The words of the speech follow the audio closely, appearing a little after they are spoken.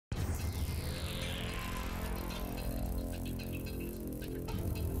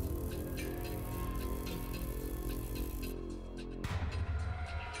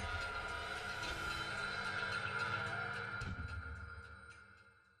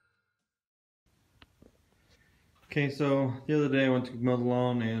Okay, so the other day I went to mow the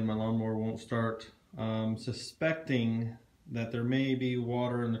lawn and my lawnmower won't start. Suspecting that there may be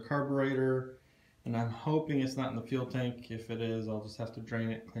water in the carburetor, and I'm hoping it's not in the fuel tank. If it is, I'll just have to drain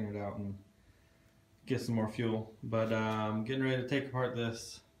it, clean it out, and get some more fuel. But I'm getting ready to take apart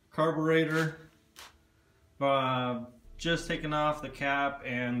this carburetor. Just taking off the cap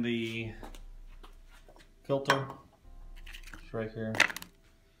and the filter. It's right here.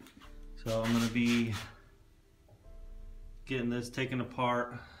 So I'm going to be getting this taken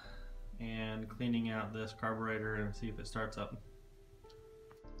apart and cleaning out this carburetor and see if it starts up.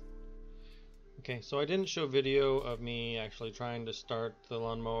 Okay, so I didn't show video of me actually trying to start the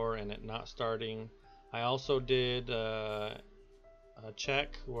lawnmower and it not starting. I also did a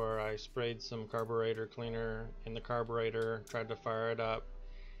check where I sprayed some carburetor cleaner in the carburetor, tried to fire it up,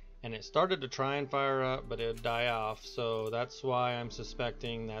 and it started to try and fire up, but it would die off. So that's why I'm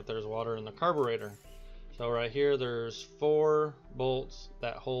suspecting that there's water in the carburetor. So right here there's 4 bolts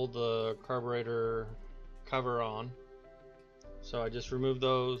that hold the carburetor cover on. So I just removed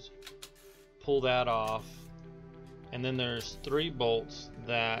those, pull that off, and then there's 3 bolts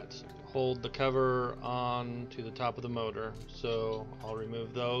that hold the cover on to the top of the motor. So I'll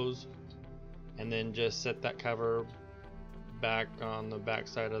remove those and then just set that cover back on the back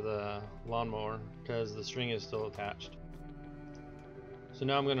side of the lawnmower because the string is still attached. So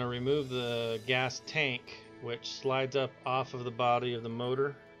now I'm going to remove the gas tank, which slides up off of the body of the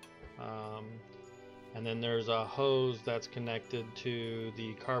motor, and then there's a hose that's connected to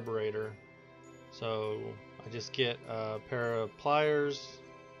the carburetor. So I just get a pair of pliers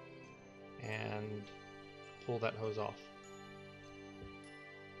and pull that hose off.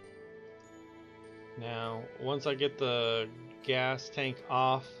 Now once I get the gas tank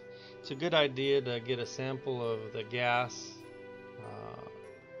off, it's a good idea to get a sample of the gas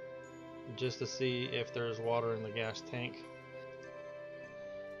just to see if there's water in the gas tank.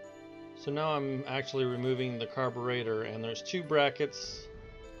 So now I'm actually removing the carburetor, and there's 2 brackets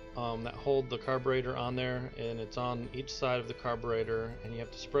that hold the carburetor on there, and it's on each side of the carburetor, and you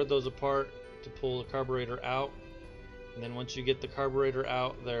have to spread those apart to pull the carburetor out. And then once you get the carburetor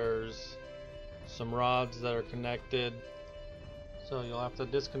out, there's some rods that are connected, so you'll have to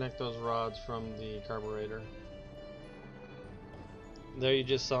disconnect those rods from the carburetor. There you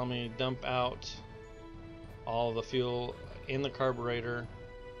just saw me dump out all the fuel in the carburetor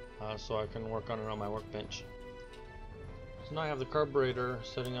so I can work on it on my workbench. So now I have the carburetor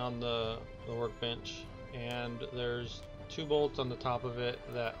sitting on the workbench, and there's 2 bolts on the top of it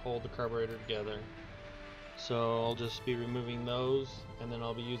that hold the carburetor together. So I'll just be removing those, and then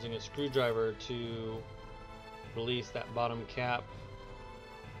I'll be using a screwdriver to release that bottom cap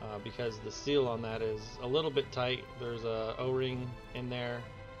because the seal on that is a little bit tight. There's a O-ring in there,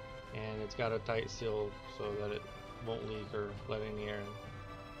 and it's got a tight seal so that it won't leak or let any air in.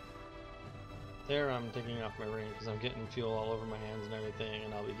 There I'm taking off my ring because I'm getting fuel all over my hands and everything,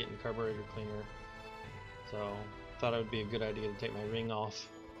 and I'll be getting carburetor cleaner. So thought it would be a good idea to take my ring off.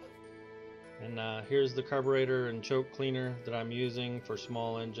 And here's the carburetor and choke cleaner that I'm using for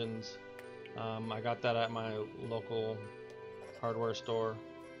small engines. I got that at my local hardware store.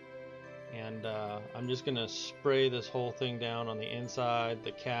 And I'm just going to spray this whole thing down on the inside,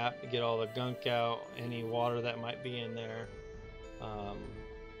 the cap, to get all the gunk out, any water that might be in there.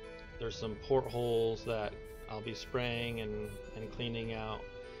 There's some portholes that I'll be spraying and cleaning out.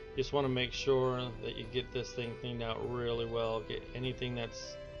 Just want to make sure that you get this thing cleaned out really well, get anything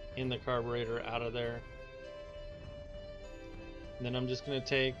that's in the carburetor out of there. And then I'm just going to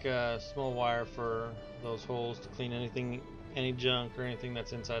take a small wire for those holes to clean anything, any junk or anything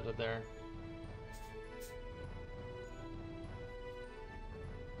that's inside of there.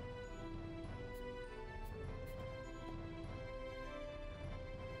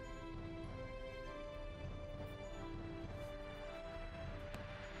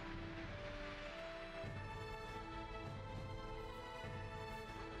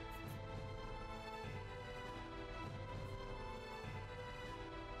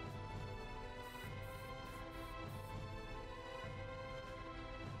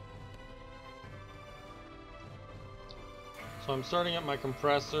 So I'm starting up my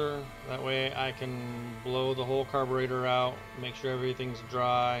compressor, that way I can blow the whole carburetor out, make sure everything's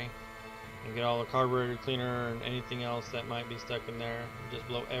dry, and get all the carburetor cleaner and anything else that might be stuck in there. Just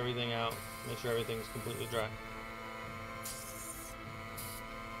blow everything out, make sure everything's completely dry.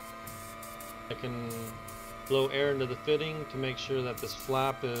 I can blow air into the fitting to make sure that this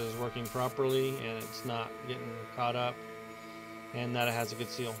flap is working properly and it's not getting caught up, and that it has a good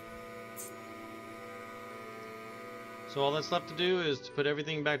seal. So all that's left to do is to put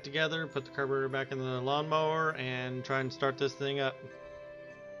everything back together, put the carburetor back in the lawnmower, and try and start this thing up.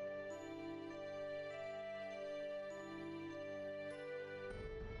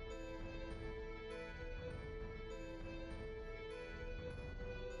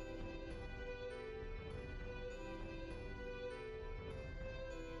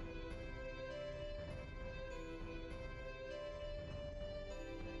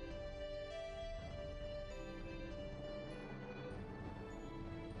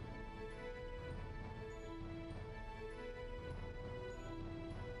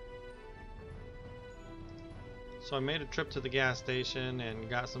 So I made a trip to the gas station and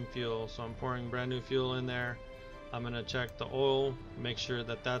got some fuel, so I'm pouring brand new fuel in there. I'm gonna check the oil, make sure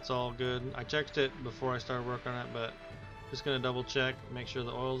that that's all good. I checked it before I started working on it, but just gonna double check, make sure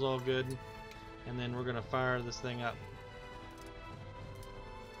the oil's all good, and then we're gonna fire this thing up.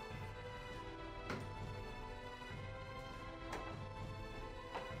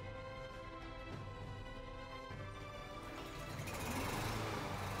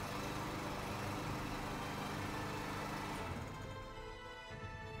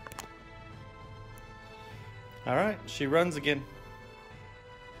 Alright, she runs again.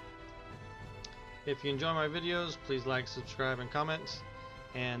 If you enjoy my videos, please like, subscribe, and comment.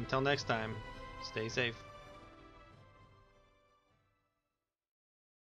 And until next time, stay safe.